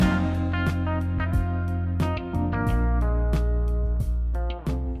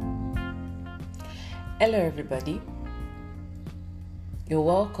Hello, everybody. You're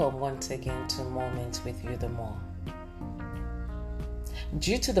welcome once again to Moments with You the More.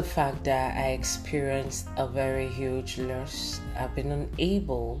 Due to the fact that I experienced a very huge loss, I've been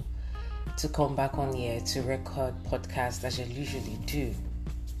unable to come back on here to record podcasts as I usually do.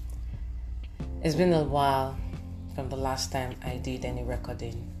 It's been a while from the last time I did any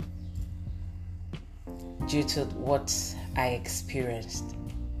recording due to what I experienced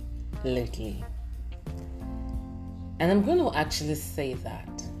lately. And I'm going to actually say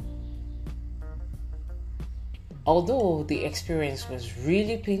that although the experience was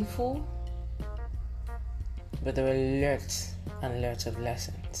really painful, but there were lots and lots of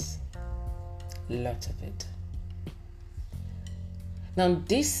lessons. Lots of it. Now,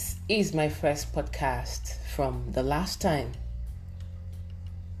 this is my first podcast from the last time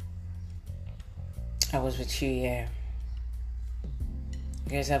I was with you here.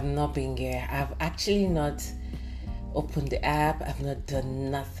 Because I've not been here. I've actually not opened the app. I've not done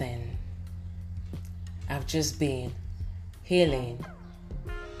nothing. I've just been healing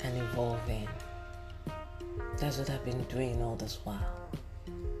and evolving. That's what I've been doing all this while.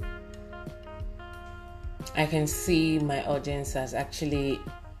 I can see my audience has actually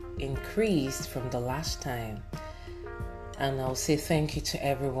increased from the last time. And I'll say thank you to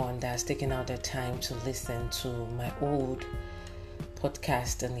everyone that's taken out their time to listen to my old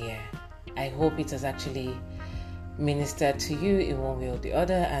podcast on here. I hope it has actually ministered to you in one way or the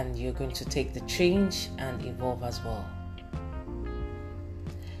other, and you're going to take the change and evolve as well.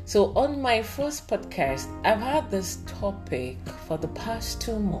 So on my first podcast, I've had this topic for the past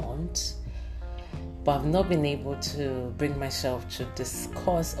 2 months, but I've not been able to bring myself to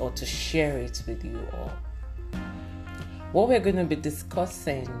discuss or to share it with you all. What we're going to be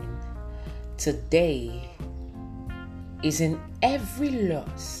discussing today is in every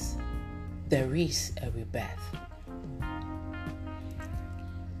loss, there is a rebirth.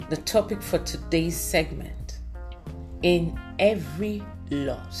 The topic for today's segment, in every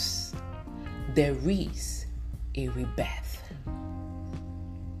loss, there is a rebirth.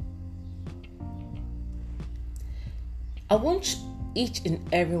 I want each and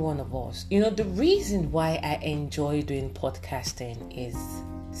every one of us, the reason why I enjoy doing podcasting is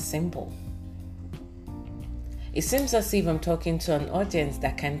simple. It seems as if I'm talking to an audience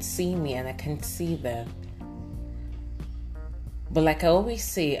that can see me and I can see them. But like I always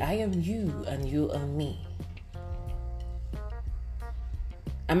say, I am you and you are me.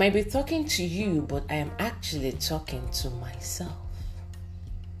 I might be talking to you, but I am actually talking to myself.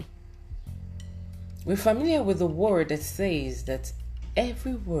 We're familiar with the word that says that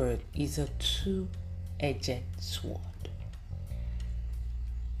every word is a two-edged sword.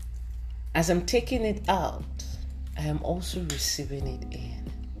 As I'm taking it out, I am also receiving it in.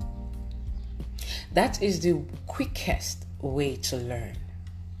 That is the quickest way to learn.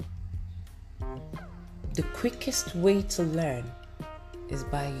 The quickest way to learn is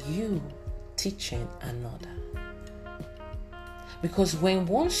by you teaching another. Because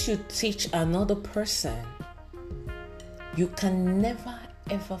once you teach another person, you can never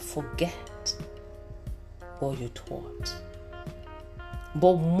ever forget what you taught.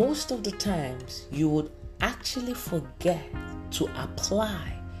 But most of the times, you would actually forget to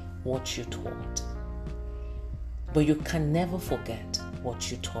apply what you taught. But you can never forget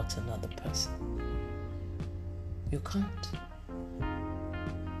what you taught another person. You can't.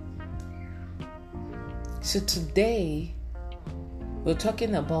 So today, we're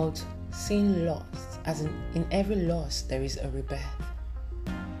talking about seeing loss, as in every loss, there is a rebirth.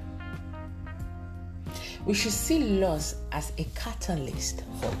 We should see loss as a catalyst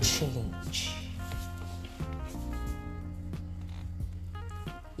for change.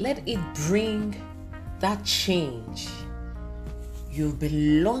 Let it bring that change you've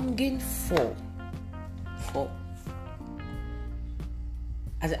been longing for.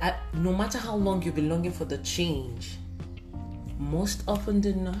 No matter how long you've been longing for the change, most often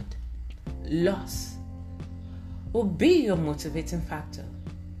than not, loss will be your motivating factor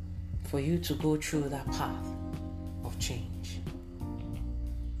for you to go through that path of change.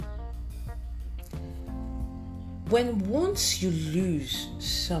 Once you lose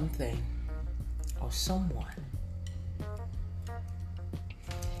something or someone,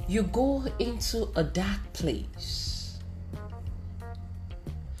 you go into a dark place.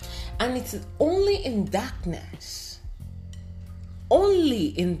 And it's only in darkness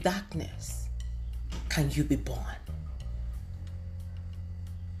can you be born.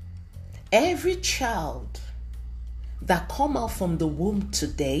 Every child that come out from the womb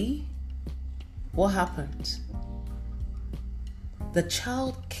today, what happens? The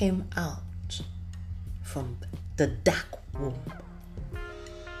child came out from the dark womb.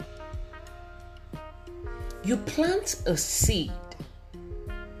 You plant a seed.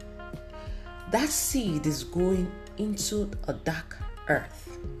 That seed is going into a dark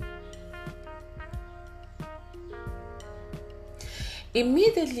earth.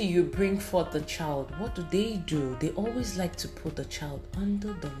 Immediately you bring forth the child. What do? They always like to put the child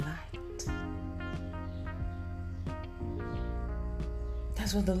under the light.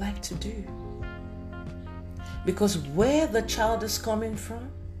 That's what they like to do. Because where the child is coming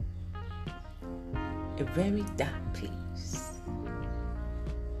from, a very dark place.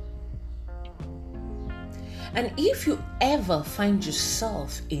 And if you ever find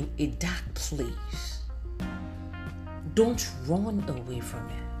yourself in a dark place, don't run away from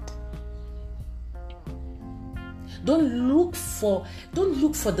it. Don't look for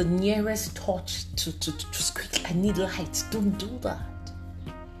the nearest torch to squeak. I need light. Don't do that.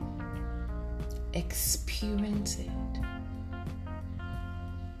 Experience it.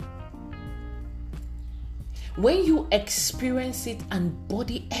 When you experience it and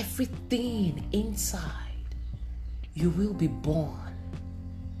body everything inside, you will be born.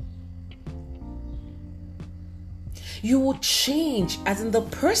 You will change as in the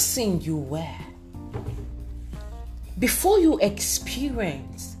person you were. Before you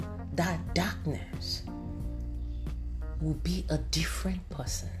experience that darkness, will be a different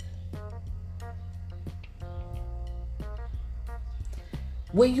person.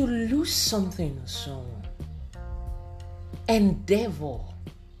 When you lose something or someone, endeavor.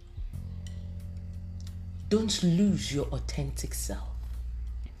 Don't lose your authentic self.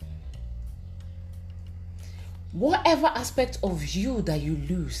 Whatever aspect of you that you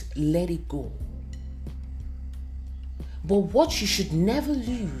lose, let it go. But what you should never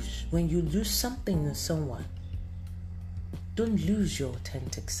lose when you lose something or someone, don't lose your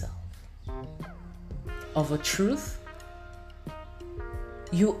authentic self. Of a truth,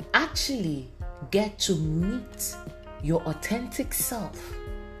 you actually get to meet your authentic self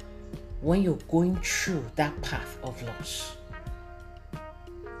when you're going through that path of loss.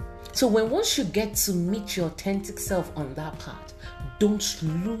 So once you get to meet your authentic self on that path, don't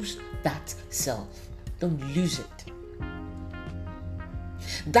lose that self. Don't lose it.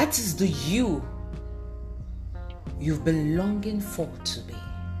 That is the you you've been longing for to be.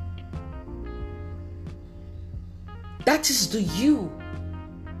 That is the you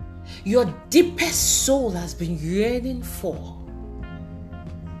your deepest soul has been yearning for.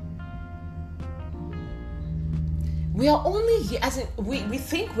 We are only here, as in, we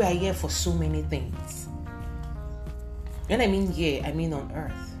think we are here for so many things. When I mean here, I mean on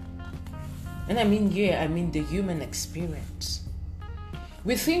earth. When I mean here, I mean the human experience.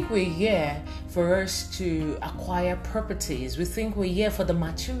 We think we're here for us to acquire properties. We think we're here for the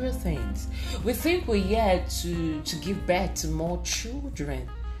material things. We think we're here to give birth to more children.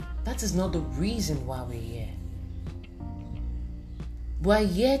 That is not the reason why we're here. We're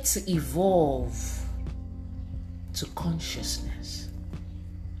here to evolve to consciousness.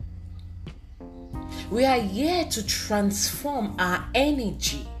 We are here to transform our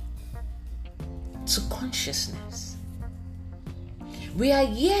energy to consciousness. We are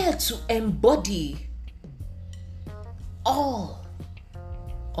here to embody all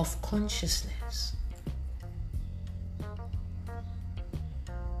of consciousness.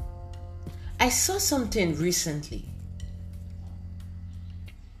 I saw something recently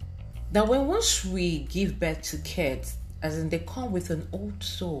that once we give birth to kids, as in they come with an old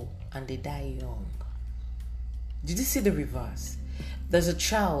soul and they die young. Did you see the reverse? There's a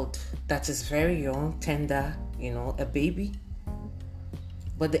child that is very young, tender, a baby,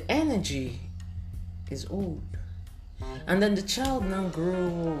 but the energy is old. And then the child now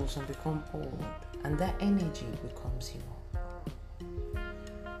grows and becomes old, and that energy becomes young.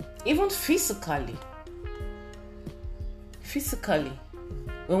 Even physically,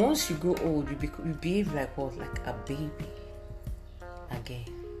 when once you grow old, you behave like what? Like a baby again.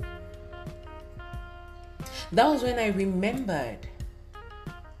 That was when I remembered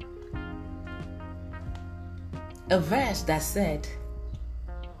a verse that said,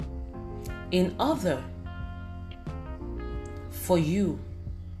 in order for you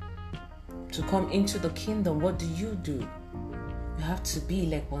to come into the kingdom, what do? You have to be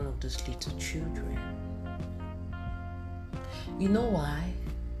like one of those little children. You know why?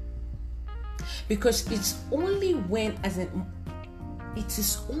 Because it is only when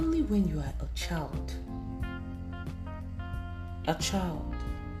you are a child,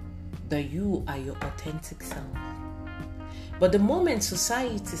 that you are your authentic self. But the moment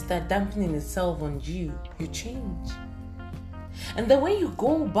society starts dampening itself on you, you change. And then when you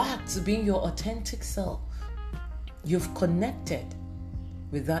go back to being your authentic self, you've connected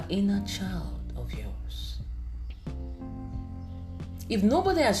with that inner child of yours. If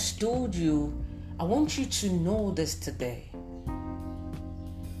nobody has told you, I want you to know this today,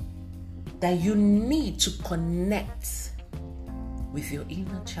 that you need to connect with your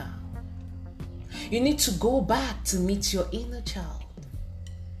inner child. You need to go back to meet your inner child.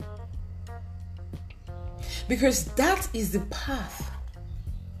 Because that is the path.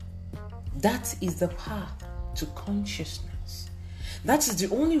 That is the path to consciousness. That is the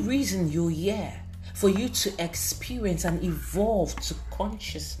only reason you're here, for you to experience and evolve to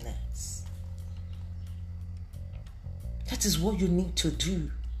consciousness. That is what you need to do.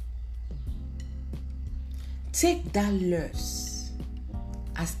 Take that loss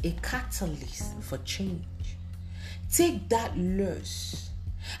as a catalyst for change. Take that loss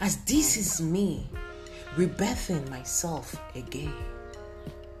as this is me rebirthing myself again.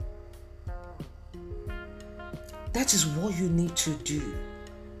 That is what you need to do.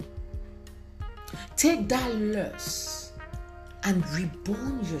 Take that loss and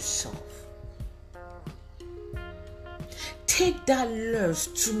reborn yourself. Take that loss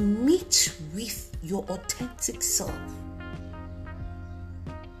to meet with your authentic self.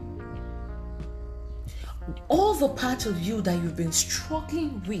 All the parts of you that you've been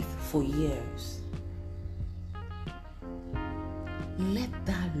struggling with for years, let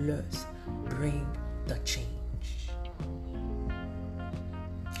that loss bring the change.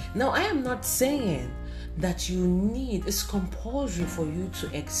 Now, I am not saying that it's compulsory for you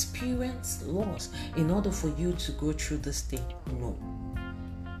to experience loss in order for you to go through this thing. No.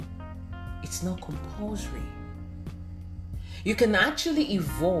 It's not compulsory. You can actually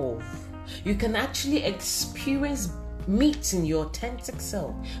evolve. You can actually experience meeting your authentic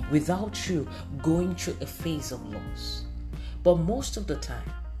self without you going through a phase of loss. But most of the time,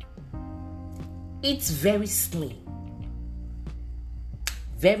 it's very slim.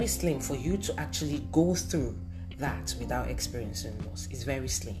 Very slim for you to actually go through that without experiencing loss. It's very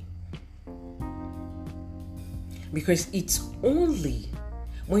slim. Because it's only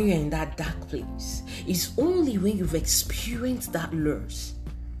when you're in that dark place, it's only when you've experienced that loss,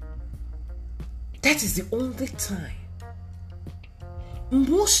 that is the only time.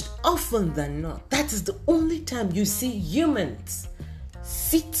 Most often than not, that is the only time you see humans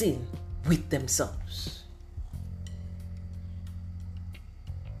sitting with themselves.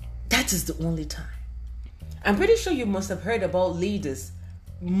 That is the only time. I'm pretty sure you must have heard about leaders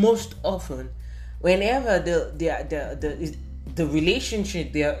most often. Whenever the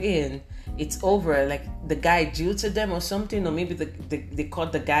relationship they're in, it's over, like the guy jilted them or something, or maybe they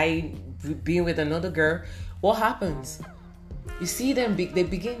caught the guy being with another girl. What happens? You see them, they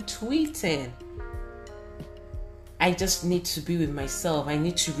begin tweeting, I just need to be with myself. I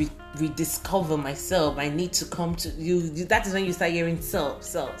need to rediscover myself. I need to come to you. That is when you start hearing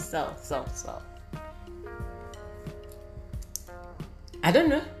self. I don't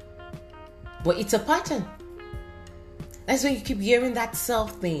know. But it's a pattern. That's when you keep hearing that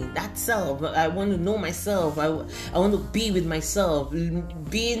self thing. That self. I want to know myself. I want to be with myself.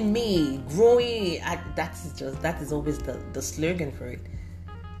 Being me. Growing. That is always the slogan for it.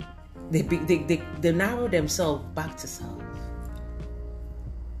 They narrow themselves back to self.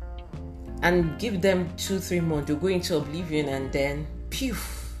 And give them 2-3 months. They'll go into oblivion and then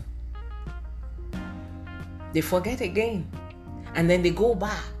poof. They forget again. And then they go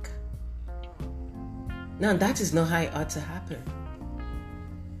back. Now that is not how it ought to happen.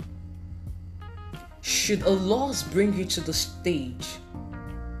 Should a loss bring you to the stage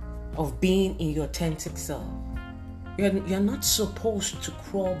of being in your authentic self, you're not supposed to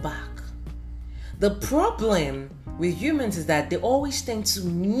crawl back. The problem with humans is that they always tend to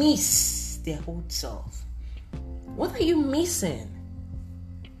miss their old self. What are you missing?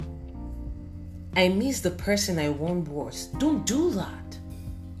 I miss the person I once was. Don't do that.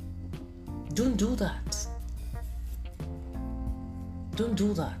 Don't do that. Don't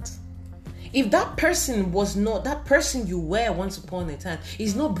do that. If that person was not, that person you were once upon a time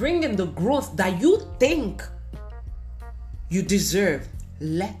is not bringing the growth that you think you deserve,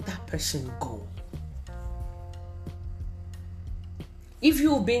 let that person go. If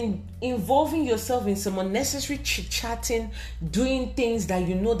you've been involving yourself in some unnecessary chit-chatting, doing things that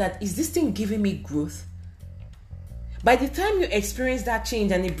you know that, is this thing giving me growth? By the time you experience that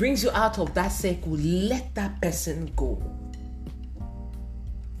change and it brings you out of that circle, let that person go.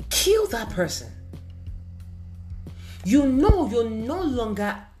 Kill that person. You know you're no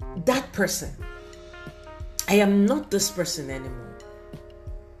longer that person. I am not this person anymore.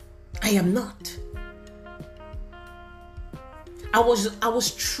 I am not. I was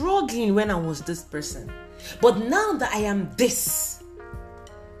struggling when I was this person. But now that I am this,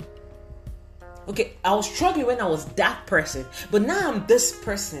 okay, I was struggling when I was that person, but now I'm this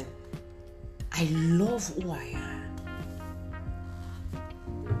person. I love who I am.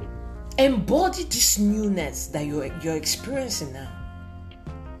 Embody this newness that you're experiencing now.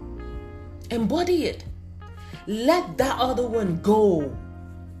 Embody it. Let that other one go.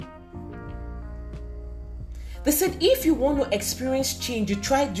 They said if you want to experience change, you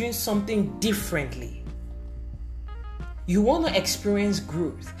try doing something differently. You want to experience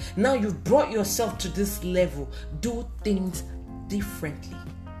growth. Now you've brought yourself to this level. Do things differently.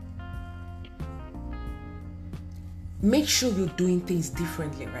 Make sure you're doing things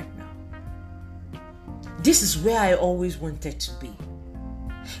differently right now. This is where I always wanted to be.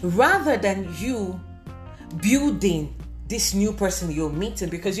 Rather than you building this new person you're meeting,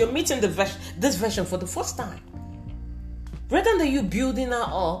 because you're meeting this version for the first time. Rather than you building her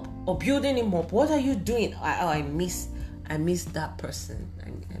up or building him up, what are you doing? I miss that person.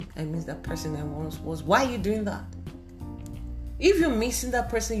 I miss that person I once was. Why are you doing that? If you're missing that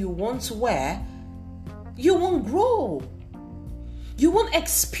person you once were, you won't grow. You won't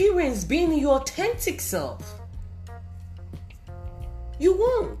experience being your authentic self. You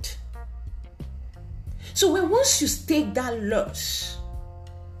won't. So once you take that loss,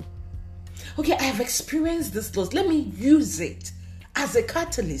 okay, I have experienced this loss. Let me use it as a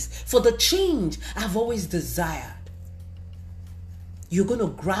catalyst for the change I've always desired. You're going to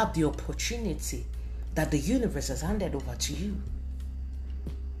grab the opportunity that the universe has handed over to you.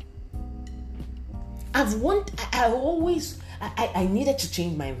 I needed to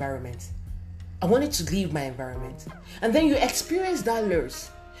change my environment. I wanted to leave my environment. And then you experience that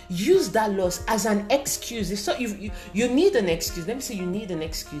loss. Use that loss as an excuse. It's not you need an excuse. Let me say you need an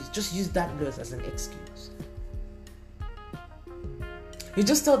excuse. Just use that loss as an excuse. You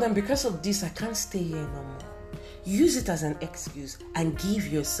just tell them, because of this, I can't stay here no more. Use it as an excuse and give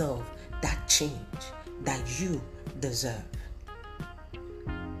yourself that change that you deserve.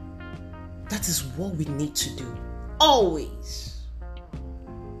 That is what we need to do. Always.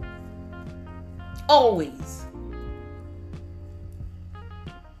 Always.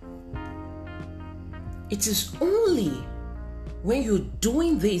 It is only when you're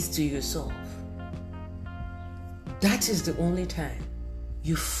doing this to yourself, that is the only time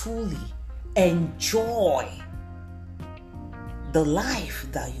you fully enjoy the life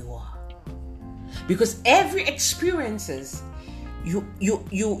that you are. Because every experiences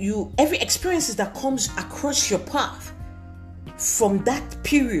every experiences that comes across your path from that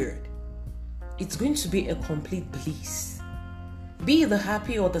period, it's going to be a complete bliss. Be it the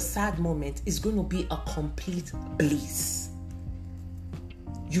happy or the sad moment, is going to be a complete bliss.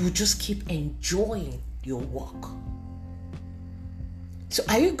 You will just keep enjoying your walk. So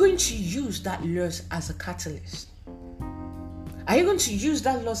are you going to use that loss as a catalyst? Are you going to use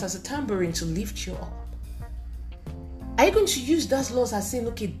that loss as a tambourine to lift you up? Are you going to use that loss as saying,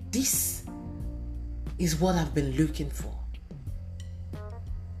 okay, this is what I've been looking for?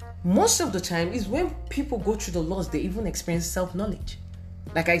 Most of the time is when people go through the loss, they even experience self-knowledge.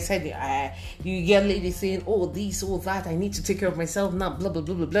 Like I said, you get ladies saying, oh, this, oh, that, I need to take care of myself now, blah, blah,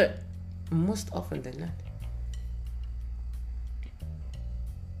 blah, blah, blah. Most often than not.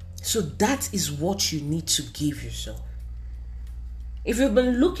 So that is what you need to give yourself. If you've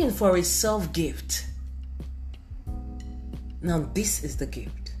been looking for a self-gift, now this is the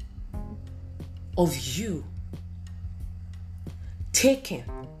gift of you taking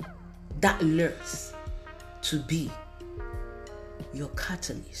that loss to be your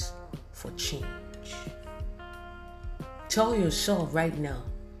catalyst for change. Tell yourself right now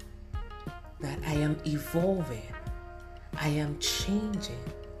that I am evolving, I am changing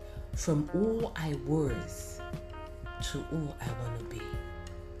from who I was to who I want to be.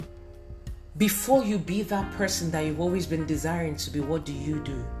 Before you be that person that you've always been desiring to be, what do?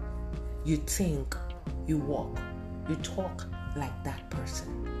 You think, you walk, you talk like that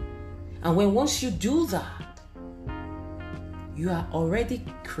person. And once you do that, you are already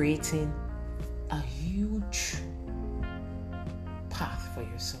creating a huge path for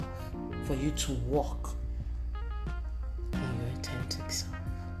yourself, for you to walk in your authentic self.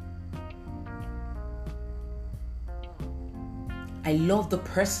 I love the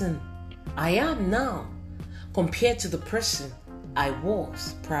person I am now compared to the person I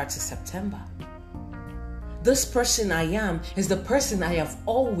was prior to September. This person I am is the person I have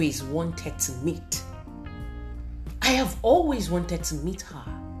always wanted to meet. I have always wanted to meet her.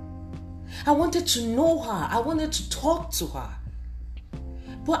 I wanted to know her. I wanted to talk to her.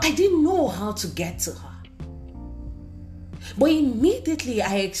 But I didn't know how to get to her. But immediately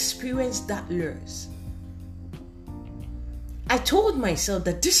I experienced that loss, I told myself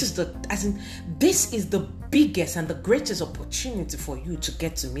that this is the biggest and the greatest opportunity for you to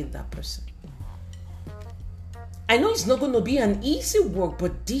get to meet that person. I know it's not going to be an easy work,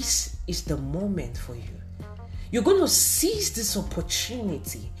 but this is the moment for you. You're going to seize this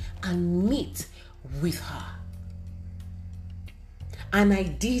opportunity and meet with her. And I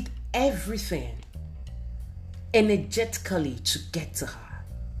did everything energetically to get to her.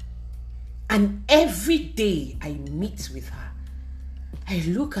 And every day I meet with her, I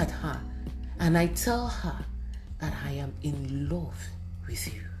look at her and I tell her that I am in love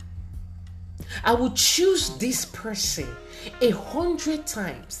with you. I would choose this person 100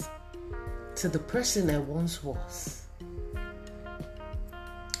 times to the person I once was.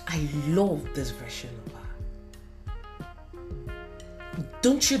 I love this version of her.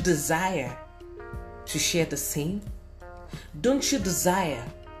 Don't you desire to share the same? Don't you desire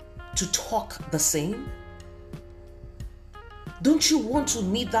to talk the same? Don't you want to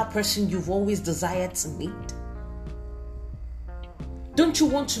meet that person you've always desired to meet? Don't you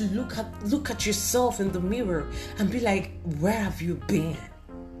want to look at yourself in the mirror and be like, where have you been?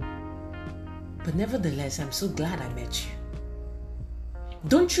 But nevertheless, I'm so glad I met you.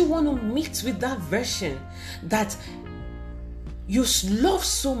 Don't you want to meet with that version that you love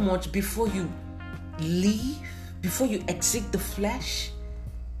so much before you leave, before you exit the flesh?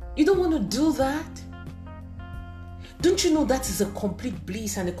 You don't want to do that? Don't you know that is a complete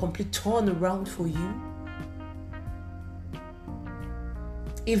bliss and a complete turnaround for you?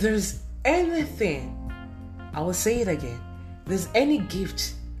 If there's anything, I will say it again, if there's any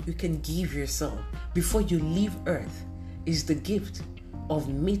gift you can give yourself before you leave earth, is the gift of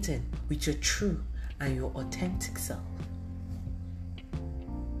meeting with your true and your authentic self.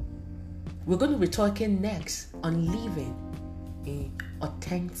 We're going to be talking next on living in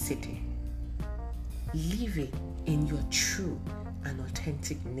authenticity. Living in your true and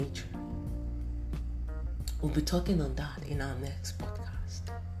authentic nature. We'll be talking on that in our next podcast.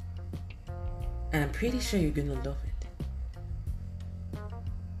 And I'm pretty sure you're going to love it.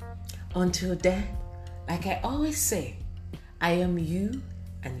 Until then, like I always say, I am you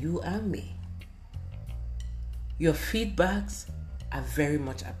and you are me. Your feedbacks are very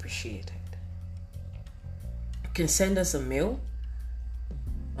much appreciated. You can send us a mail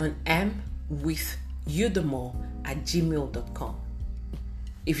on mwithyoudamore@gmail.com.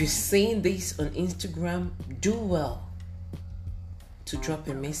 If you're saying this on Instagram, do well to drop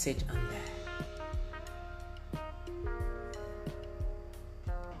a message on there.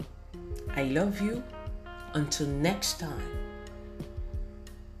 I love you. Until next time,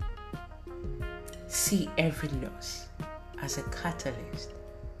 see every loss as a catalyst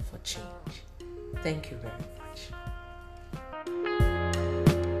for change. Thank you very much.